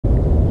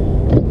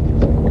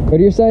Go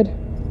to your side.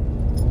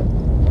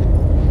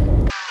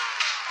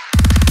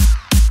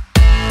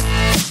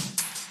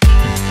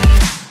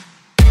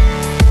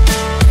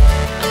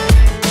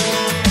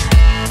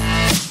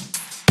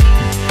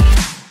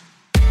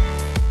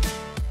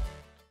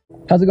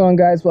 How's it going,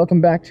 guys?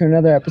 Welcome back to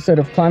another episode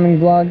of Climbing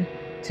Vlog.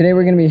 Today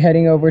we're going to be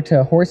heading over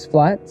to Horse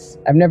Flats.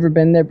 I've never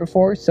been there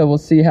before, so we'll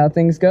see how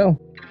things go.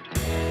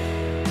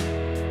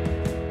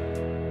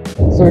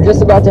 So we're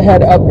just about to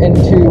head up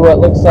into what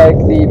looks like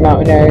the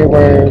mountain area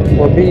where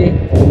we'll be.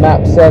 The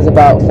map says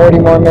about 40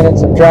 more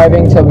minutes of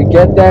driving till we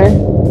get there,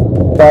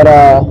 but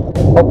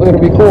hopefully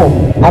it'll be cool.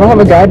 I don't have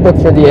a guidebook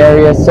for the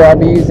area, so I'll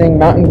be using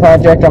Mountain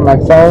Project on my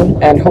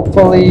phone, and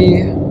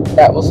hopefully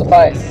that will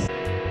suffice.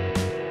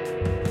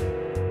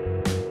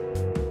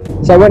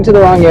 So I went to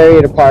the wrong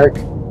area to park.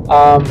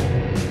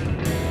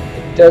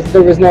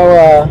 There was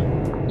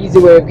no easy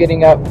way of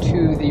getting up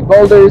to the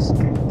boulders,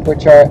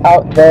 which are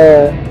out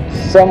there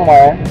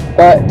somewhere,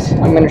 but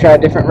I'm going to try a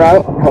different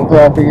route. Hopefully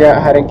I'll figure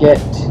out how to get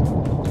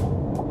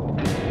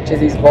to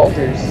these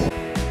boulders.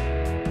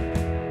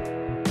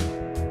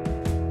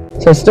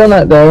 So still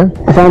not there.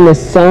 I found this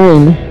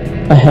sign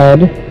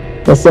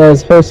ahead that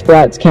says Horse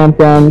Flats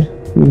Campground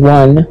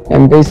 1,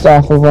 and based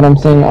off of what I'm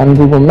seeing on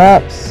Google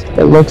Maps,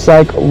 it looks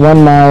like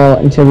 1 mile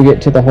until we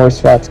get to the Horse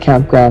Flats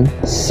Campground.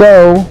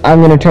 So I'm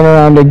going to turn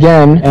around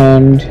again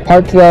and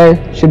park there.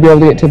 Should be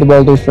able to get to the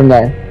boulders from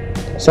there.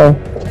 So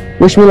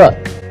wish me luck.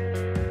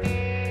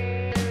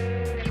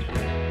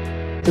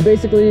 So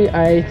basically,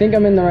 I think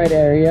I'm in the right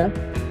area.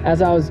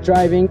 As I was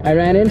driving, I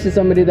ran into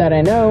somebody that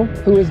I know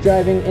who was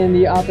driving in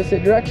the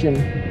opposite direction.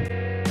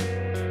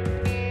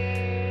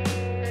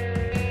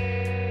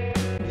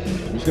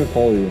 I'm just gonna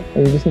follow you. Are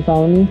you just gonna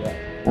follow me? Yeah.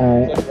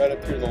 Alright. It's like right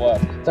up here to the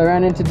left. So I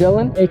ran into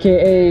Dylan,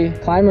 aka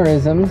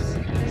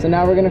Climberisms. So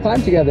now we're gonna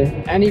climb together.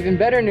 And even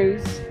better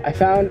news, I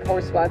found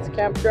Horse Flats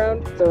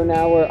Campground. So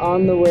now we're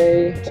on the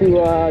way to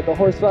the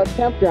Horse Flats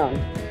Campground.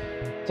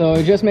 So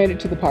we just made it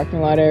to the parking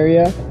lot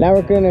area. Now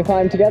we're gonna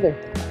climb together.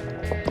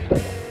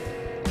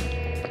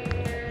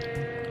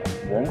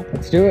 Ready?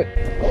 Let's do it.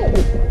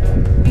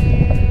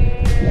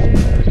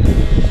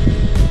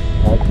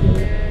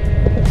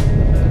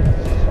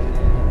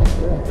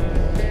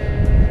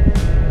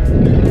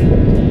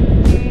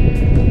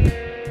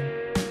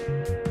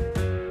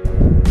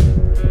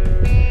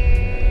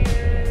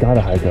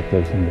 Gotta hike up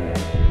there someday.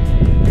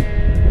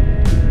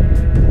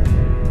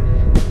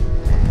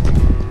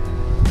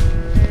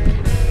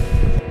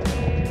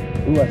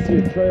 Ooh, I see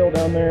a trail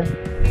down there.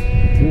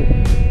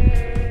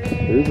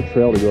 There is a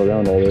trail to go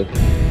around all this.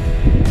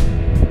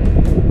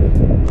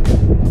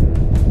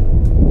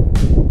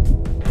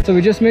 So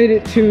we just made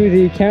it to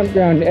the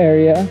campground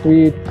area.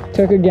 We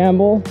took a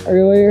gamble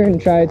earlier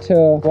and tried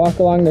to walk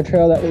along the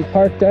trail that we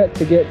parked at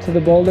to get to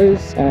the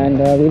boulders, and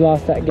we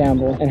lost that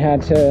gamble and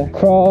had to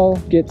crawl,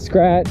 get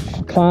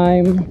scratched,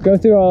 climb, go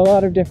through a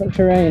lot of different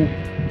terrain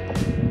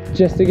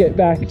just to get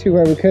back to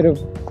where we could have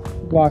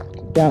walked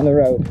down the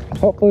road.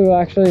 Hopefully we'll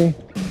actually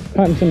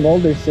climb some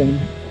boulders soon.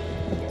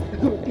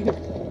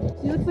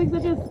 She looks like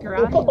such a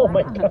scrawny Oh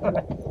my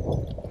god.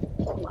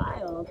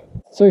 Wild.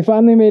 So we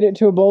finally made it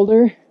to a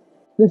boulder.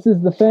 This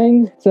is the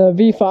Fang. It's a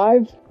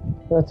V5.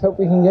 Let's hope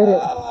we can get it.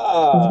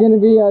 It's going to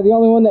be the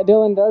only one that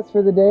Dylan does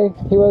for the day.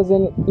 He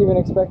wasn't even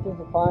expecting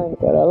to climb.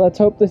 But let's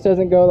hope this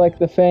doesn't go like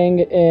the Fang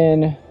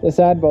in the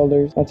sad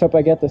boulders. Let's hope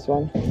I get this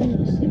one.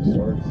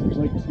 There's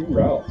like 2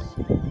 routes.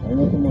 I don't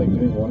know if I'm like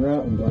doing one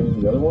route and going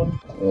the other one,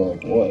 or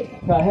like what.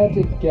 If I had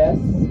to guess,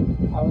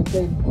 I would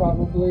say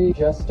probably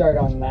just start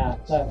on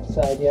that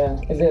side, yeah.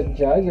 Is it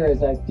jug or is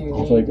that, do you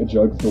need... It's like a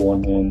jug for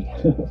one hand.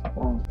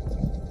 Oh.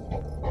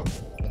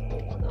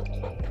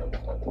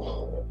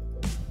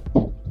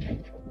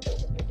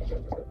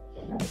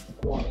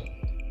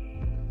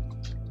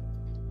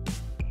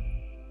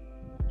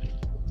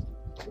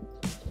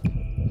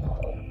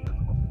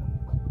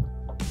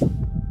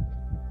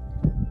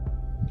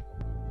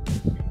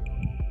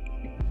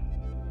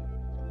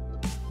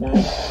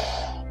 Nice.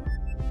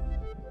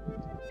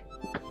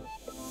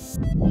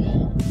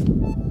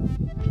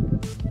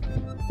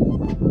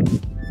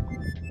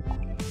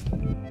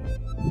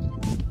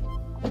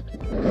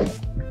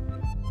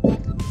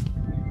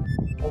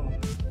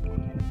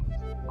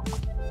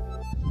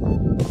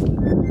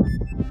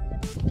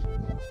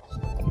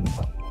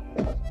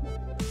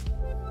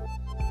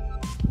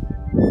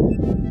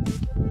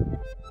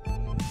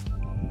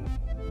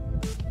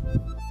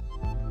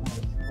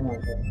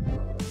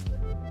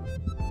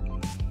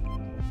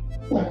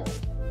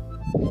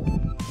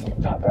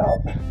 Top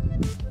out.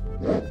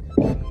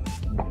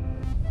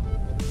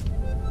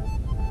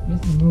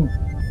 Missy, move.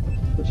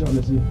 Watch out,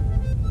 Missy.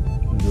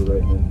 Go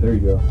right hand. There you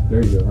go.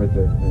 There you go. Right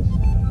there. Nice.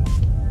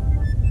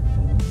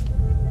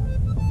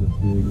 The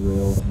big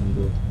rail. You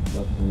go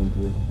left hand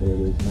here. There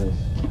it is. Nice.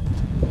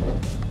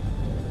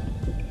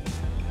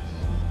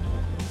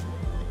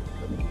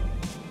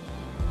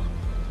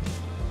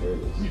 There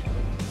it is.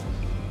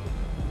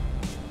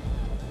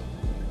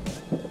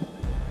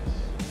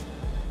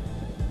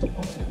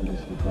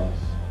 Just across.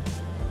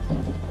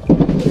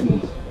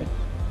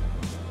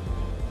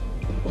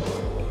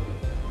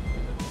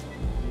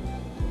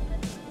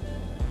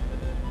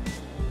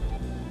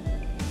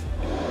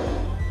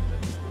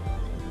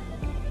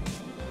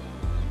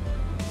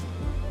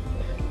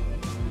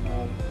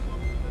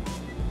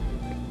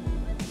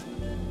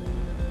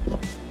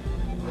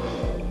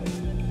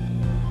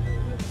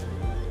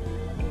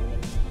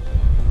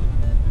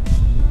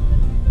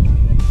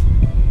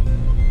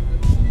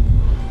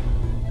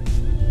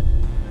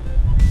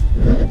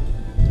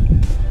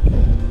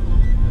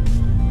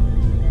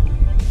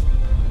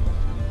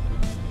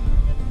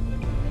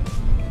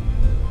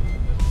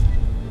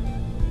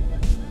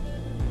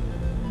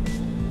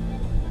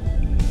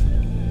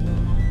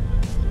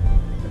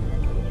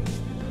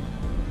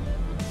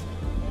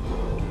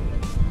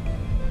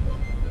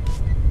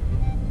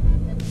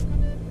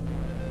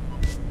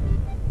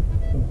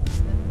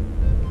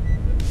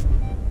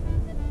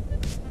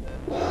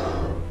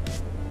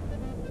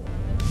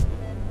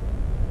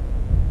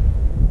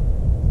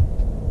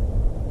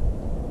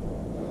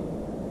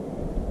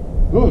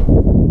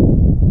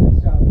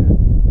 Nice job, man.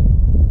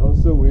 That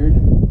was so weird.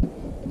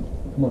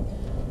 Come on.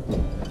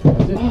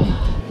 That's it.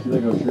 See,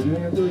 like I was sure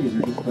doing, I feel like, is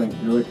you're just like,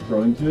 you're like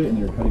throwing to it and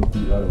you're cutting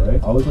feet right away.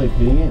 I was like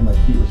hitting it and my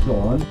feet were still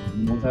on.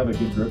 And once I have a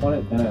good grip on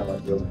it, then I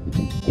let go.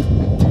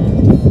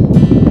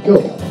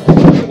 Go.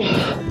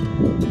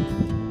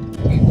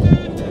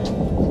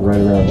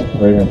 Right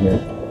around here.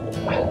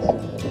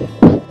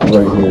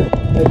 Right here.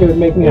 Like it would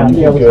make me And not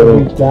be you able could to go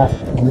reach that.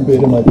 every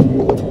bit of my feet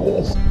like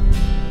this.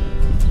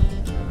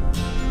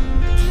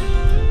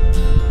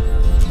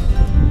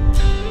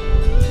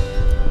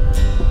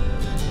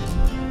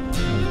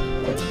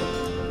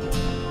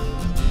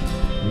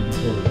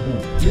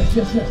 Yes,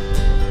 yes, yes.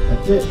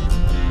 That's it.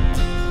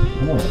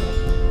 Come on.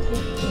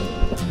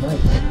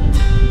 Nice.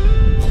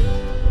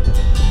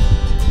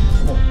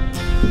 Come on.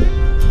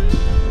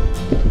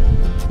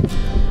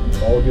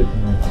 All good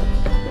tonight.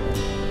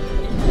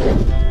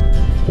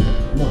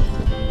 Come on.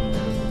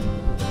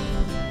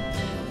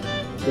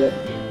 Good.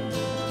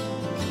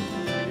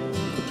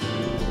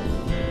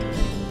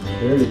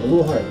 There it is. A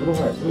little higher, a little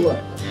higher, a little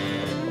left.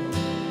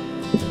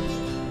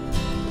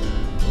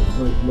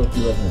 Left,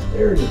 left hand.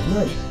 There it is.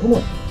 Nice. Come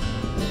on.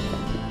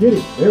 Get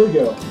it. There we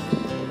go.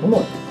 Come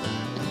on.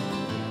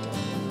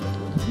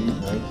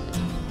 Nice.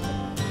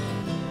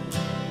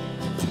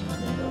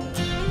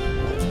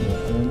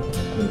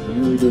 It's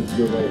really good to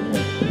go right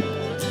now.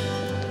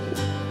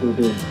 Go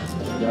big.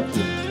 Got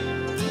you.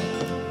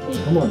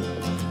 Come on.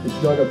 It's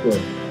dug up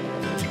there.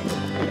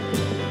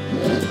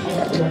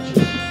 Got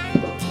you.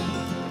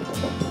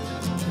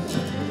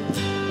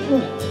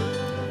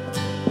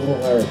 A little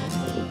higher.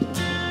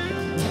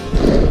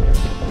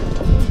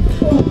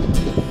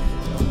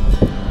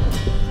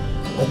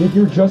 I think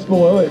you're just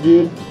below it,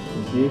 dude.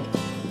 You see?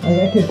 Like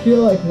I could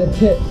feel like the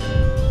tips,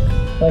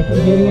 like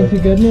getting into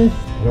goodness.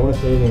 I don't want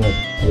to say anything like,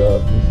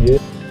 you see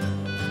it?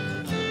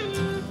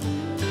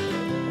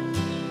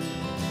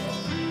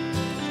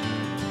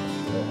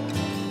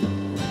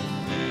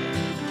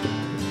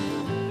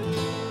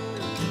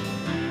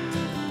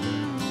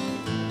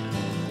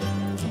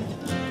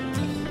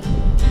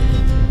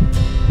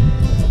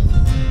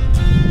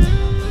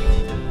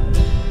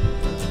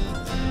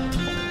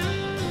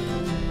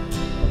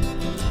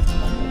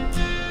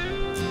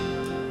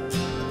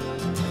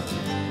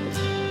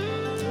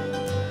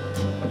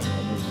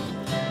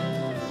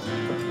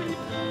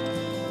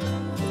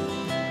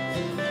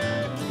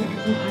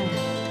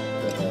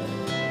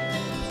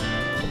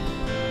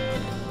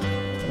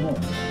 Come on.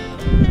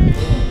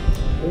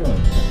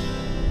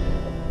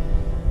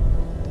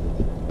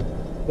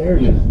 There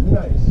it is.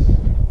 Nice.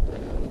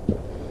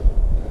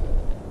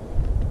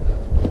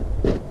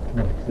 Come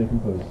on, stay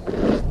composed.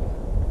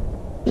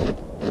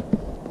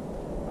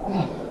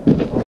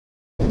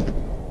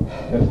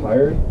 That's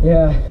tired?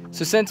 Yeah.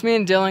 So since me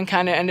and Dylan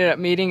kind of ended up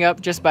meeting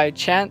up just by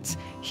chance,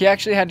 he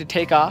actually had to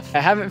take off. I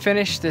haven't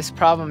finished this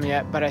problem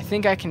yet, but I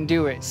think I can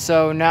do it.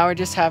 So now I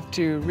just have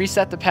to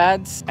reset the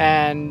pads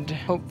and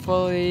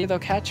hopefully they'll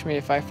catch me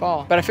if I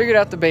fall. But I figured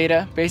out the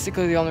beta.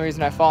 Basically the only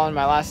reason I fall in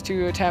my last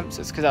 2 attempts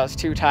is because I was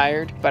too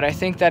tired. But I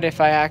think that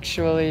if I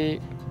actually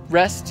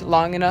rest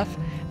long enough,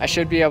 I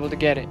should be able to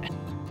get it.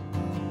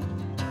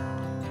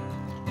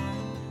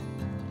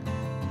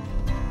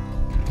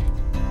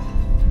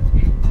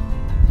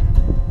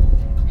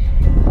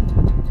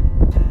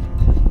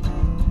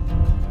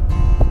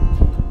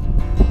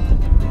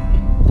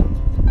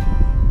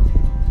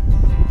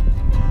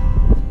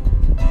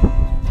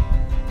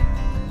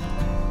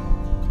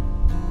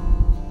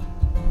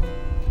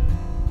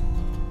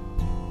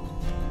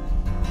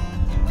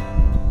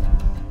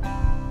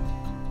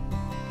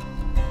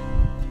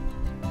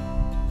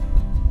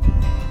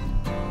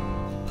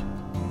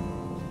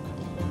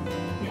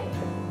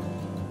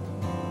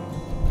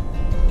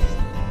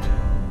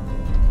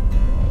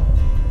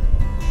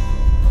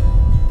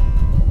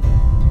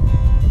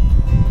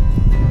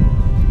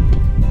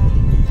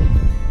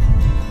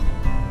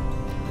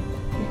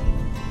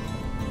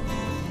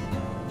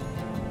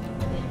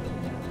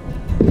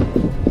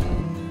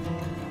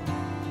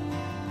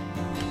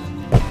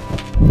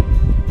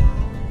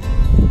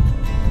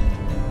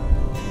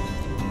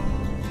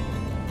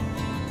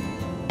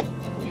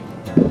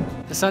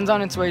 The sun's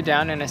on its way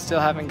down and I still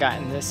haven't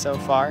gotten this so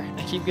far.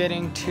 I keep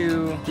getting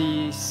to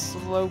the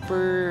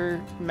sloper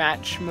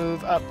match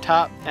move up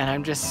top and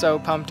I'm just so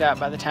pumped out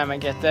by the time I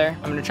get there.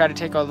 I'm gonna try to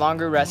take a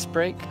longer rest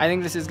break. I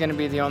think this is gonna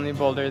be the only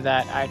boulder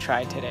that I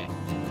try today.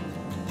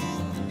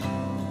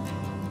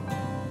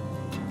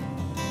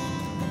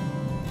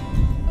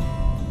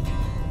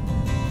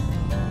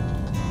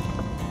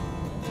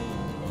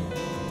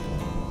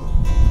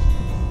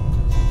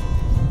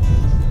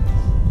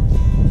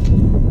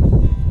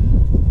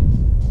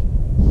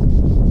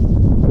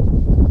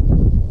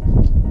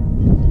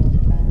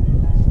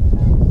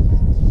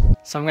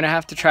 So I'm gonna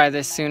have to try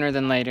this sooner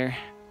than later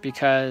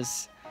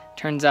because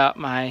turns out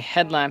my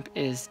headlamp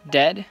is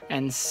dead,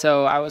 and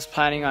so I was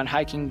planning on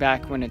hiking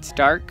back when it's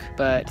dark,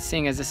 but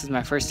seeing as this is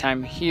my first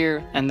time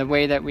here and the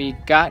way that we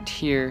got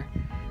here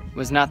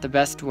was not the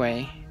best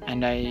way,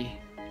 and I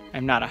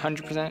I'm not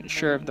 100%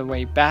 sure of the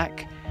way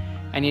back.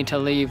 I need to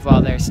leave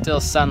while there's still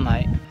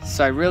sunlight,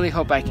 so I really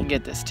hope I can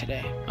get this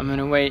today. I'm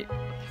gonna wait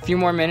a few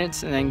more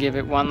minutes and then give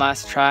it one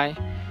last try.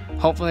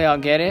 Hopefully I'll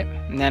get it,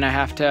 and then I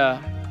have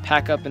to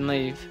pack up and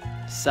leave.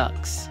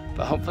 Sucks,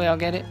 but hopefully I'll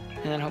get it,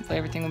 and then hopefully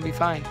everything will be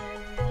fine.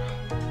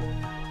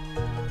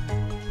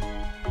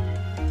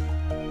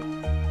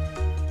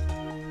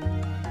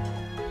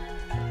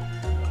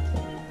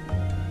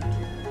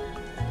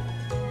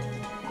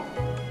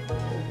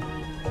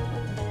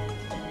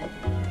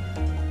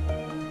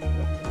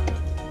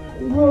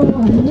 Oh,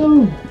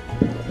 no.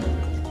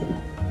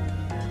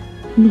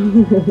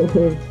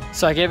 No.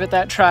 So I gave it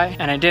that try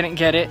and I didn't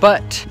get it,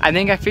 but I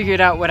think I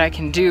figured out what I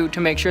can do to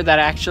make sure that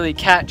I actually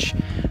catch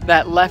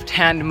that left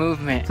hand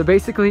movement. So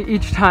basically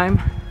each time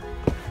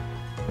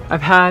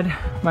I've had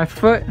my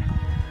foot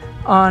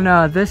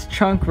on this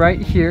chunk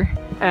right here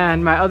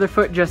and my other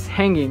foot just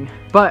hanging.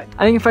 But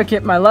I think if I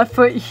get my left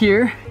foot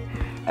here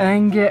and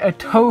then get a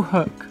toe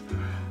hook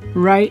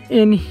right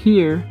in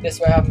here, this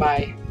way I have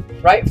my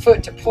right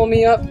foot to pull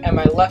me up and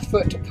my left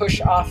foot to push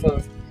off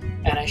of,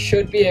 and I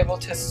should be able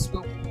to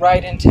swoop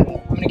right into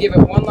it. I'm gonna give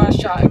it one last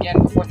shot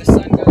again before the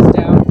sun goes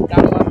down.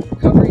 Not a lot of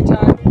recovery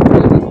time,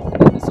 really, and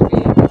then this will be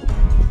it.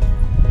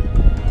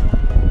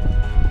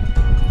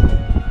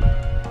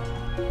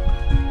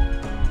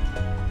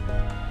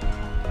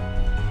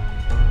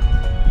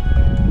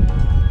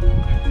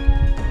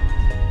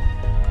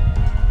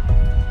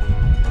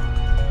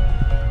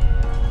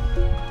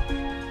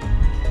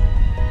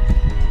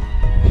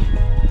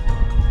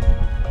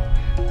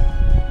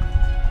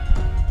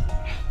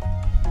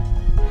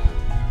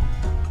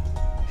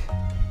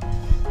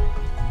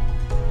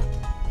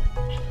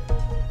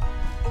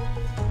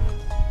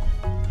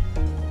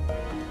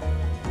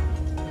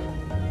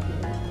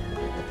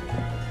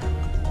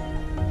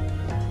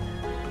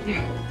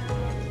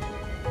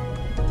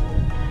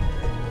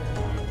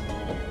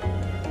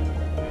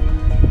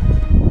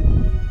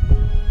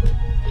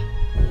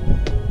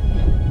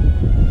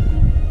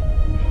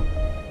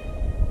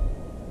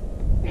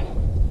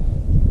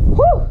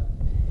 Whew!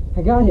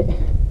 I got it.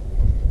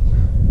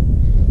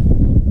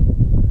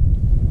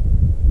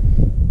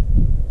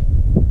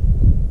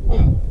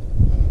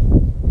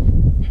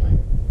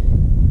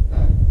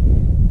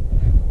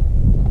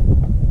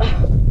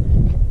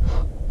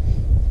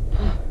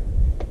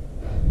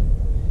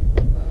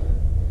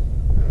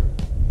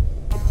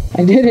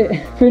 I did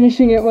it.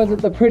 Finishing it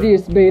wasn't the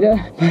prettiest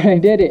beta, but I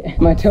did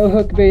it. My toe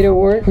hook beta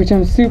worked, which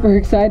I'm super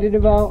excited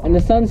about, and the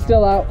sun's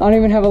still out. I don't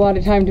even have a lot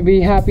of time to be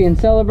happy and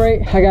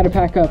celebrate. I gotta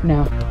pack up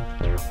now.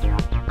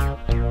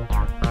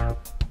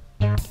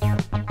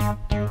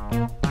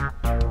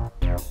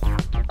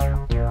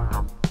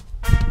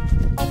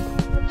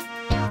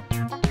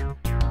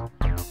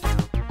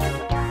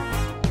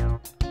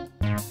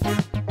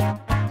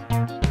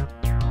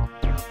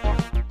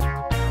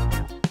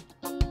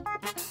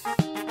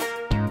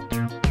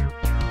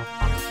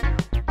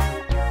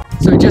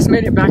 So I just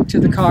made it back to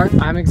the car.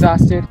 I'm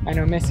exhausted. I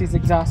know Missy's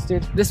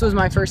exhausted. This was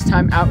my first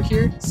time out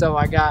here, so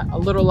I got a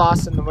little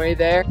lost on the way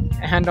there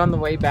and on the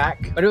way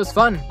back. But it was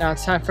fun. Now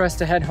it's time for us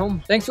to head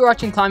home. Thanks for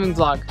watching Climbing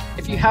Vlog.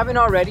 If you haven't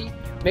already,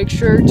 make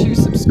sure to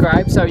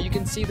subscribe so you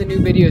can see the new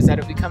videos that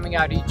will be coming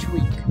out each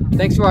week.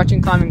 Thanks for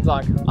watching Climbing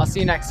Vlog. I'll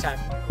see you next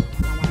time.